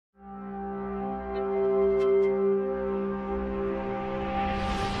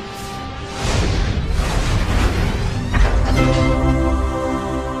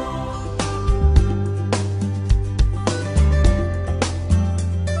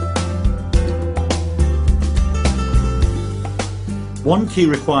One key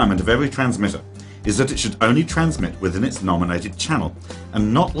requirement of every transmitter is that it should only transmit within its nominated channel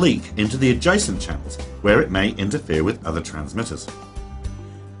and not leak into the adjacent channels where it may interfere with other transmitters.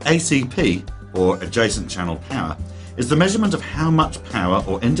 ACP, or adjacent channel power, is the measurement of how much power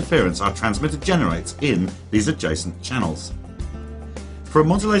or interference our transmitter generates in these adjacent channels. For a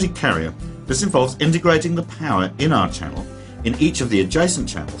modulated carrier, this involves integrating the power in our channel in each of the adjacent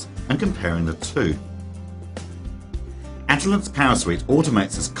channels and comparing the two. Agilent's PowerSuite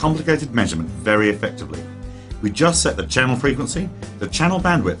automates this complicated measurement very effectively. We just set the channel frequency, the channel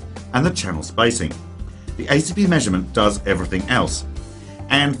bandwidth, and the channel spacing. The ACP measurement does everything else.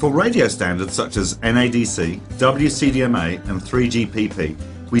 And for radio standards such as NADC, WCDMA, and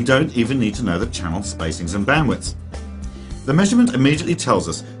 3GPP, we don't even need to know the channel spacings and bandwidths. The measurement immediately tells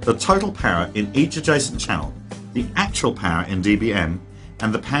us the total power in each adjacent channel, the actual power in dBm,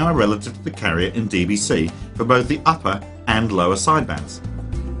 and the power relative to the carrier in dBc for both the upper and lower sidebands.